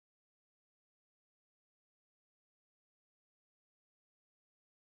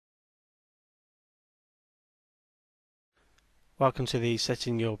Welcome to the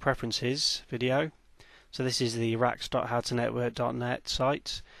Setting Your Preferences video. So this is the racks.howtonetwork.net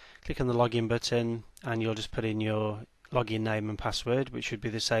site. Click on the login button and you'll just put in your login name and password, which should be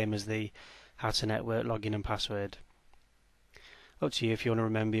the same as the How to Network login and password. Up to you if you want to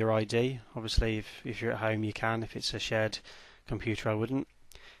remember your ID. Obviously if you're at home you can. If it's a shared computer I wouldn't.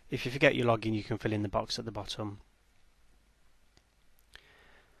 If you forget your login you can fill in the box at the bottom.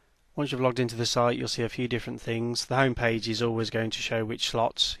 Once you've logged into the site, you'll see a few different things. The home page is always going to show which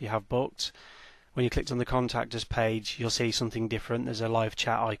slots you have booked. When you clicked on the Contact Us page, you'll see something different. There's a live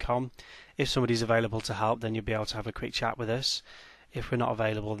chat icon. If somebody's available to help, then you'll be able to have a quick chat with us. If we're not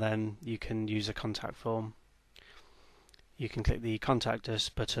available, then you can use a contact form. You can click the Contact Us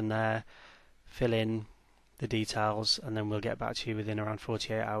button there, fill in the details, and then we'll get back to you within around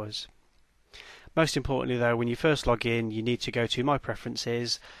 48 hours. Most importantly though, when you first log in, you need to go to My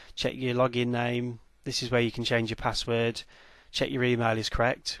Preferences, check your login name. This is where you can change your password. Check your email is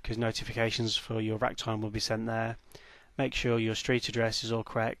correct, because notifications for your rack time will be sent there. Make sure your street address is all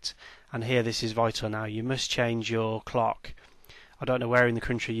correct, and here this is vital now, you must change your clock. I don't know where in the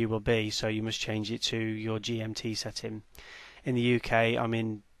country you will be, so you must change it to your GMT setting. In the UK I'm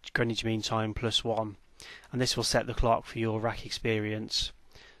in Greenwich Mean Time +1, and this will set the clock for your rack experience.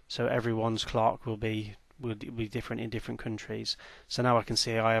 So everyone's clock will be different in different countries. So now I can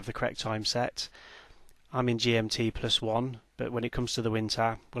see I have the correct time set. I'm in GMT +1, but when it comes to the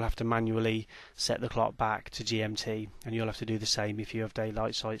winter, we'll have to manually set the clock back to GMT, and you'll have to do the same if you have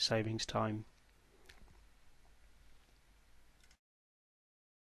daylight savings time.